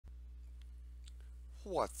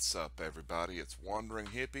What's up, everybody? It's Wandering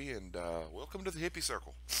Hippie, and welcome to the Hippie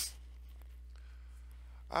Circle.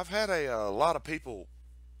 I've had a lot of people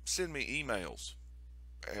send me emails,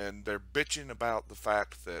 and they're bitching about the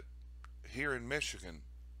fact that here in Michigan,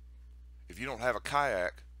 if you don't have a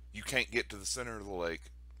kayak, you can't get to the center of the lake,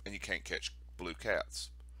 and you can't catch blue cats.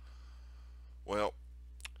 Well,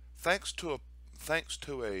 thanks to a thanks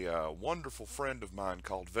to a wonderful friend of mine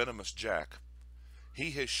called VenomusJack, he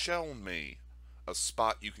has shown me a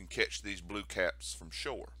spot you can catch these blue cats from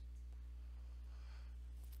shore.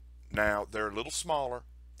 Now, they're a little smaller.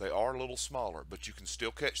 They are a little smaller, but you can still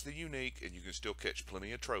catch the unique and you can still catch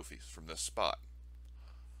plenty of trophies from this spot,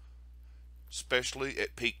 especially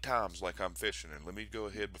at peak times like I'm fishing. And let me go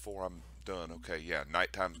ahead before I'm done. Okay, yeah,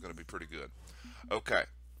 nighttime's going to be pretty good. Okay,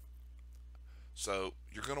 so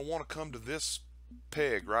you're going to want to come to this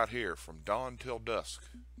peg right here from dawn till dusk.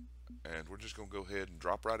 And we're just going to go ahead and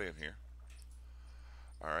drop right in here.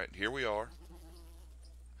 All right, here we are.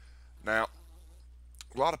 Now,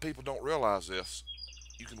 a lot of people don't realize this.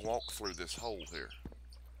 You can walk through this hole here.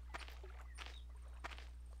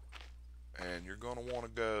 And you're going to want to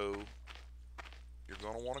go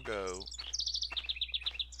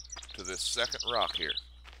to this second rock here.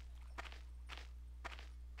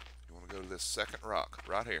 You want to go to this second rock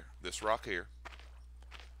right here, this rock here.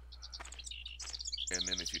 And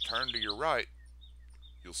then if you turn to your right,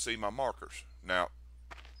 you'll see my markers. Now,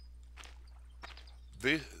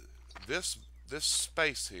 this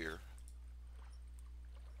space here,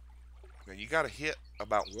 now you got to hit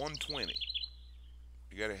about 120.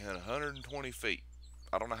 You got to hit 120 feet.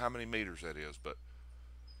 I don't know how many meters that is, but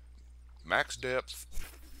max depth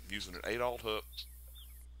using an 8/0 hook.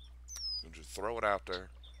 And just throw it out there.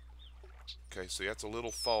 Okay, see that's a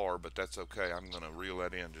little far, but that's okay. I'm going to reel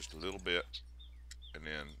that in just a little bit and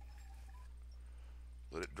then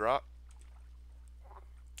let it drop.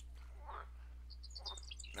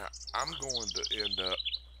 Now, I'm going to end up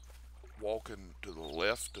walking to the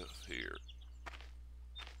left of here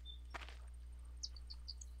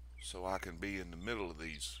so I can be in the middle of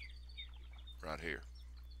these right here.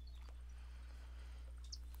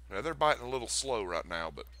 Now, they're biting a little slow right now,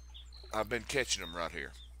 but I've been catching them right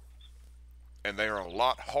here. And they are a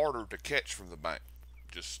lot harder to catch from the bank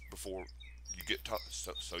just before you get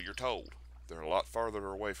so you're told. They're a lot farther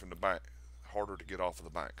away from the bank, harder to get off of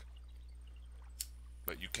the bank.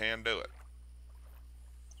 But you can do it.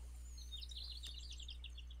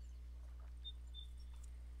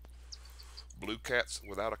 Blue cats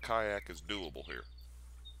without a kayak is doable here.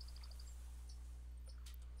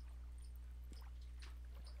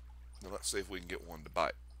 Now let's see if we can get one to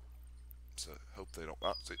bite. So hope they don't.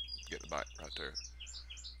 Oh, see, get the bite right there.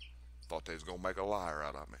 Thought they was gonna make a liar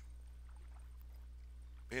out of me.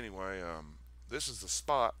 Anyway, this is the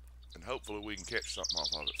spot, and hopefully we can catch something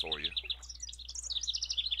off of it for you.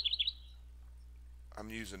 I'm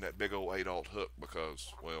using that big old 8/0 hook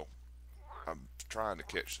because, well, I'm trying to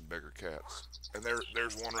catch some bigger cats. And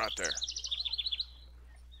there's one right there.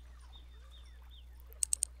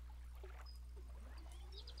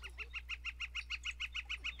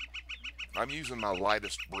 I'm using my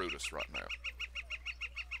lightest Brutus right now.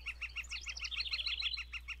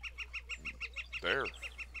 There.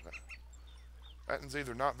 That one's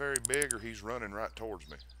either not very big or he's running right towards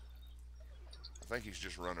me. I think he's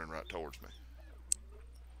just running right towards me.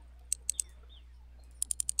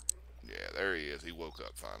 Yeah, there he is. He woke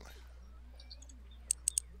up finally.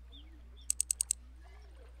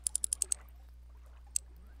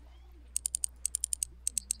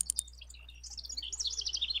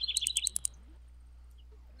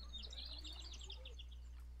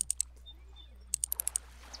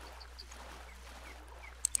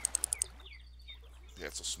 Yeah,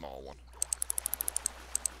 it's a small one.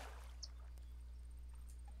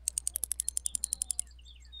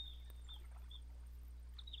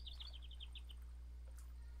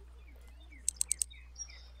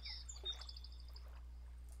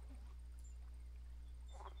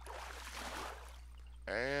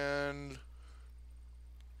 And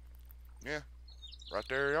yeah, right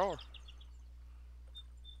there you are.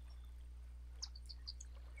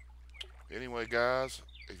 Anyway, guys,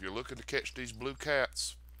 if you're looking to catch these blue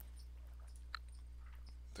cats,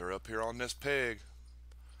 they're up here on this peg.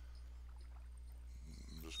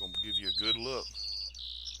 I'm just going to give you a good look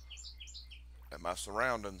at my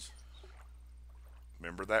surroundings.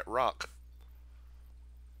 Remember that rock?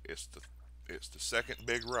 It's the second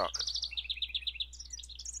big rock.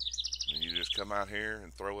 And you just come out here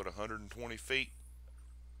and throw it 120 feet.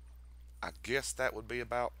 I guess that would be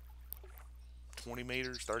about 20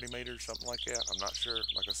 meters, 30 meters, something like that. I'm not sure.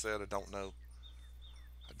 Like I said, I don't know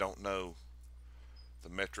the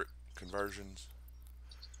metric conversions.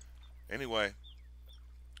 Anyway,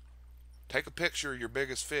 take a picture of your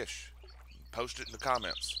biggest fish. Post it in the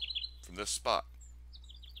comments from this spot.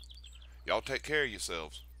 Y'all take care of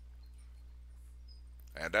yourselves.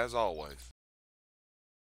 And as always,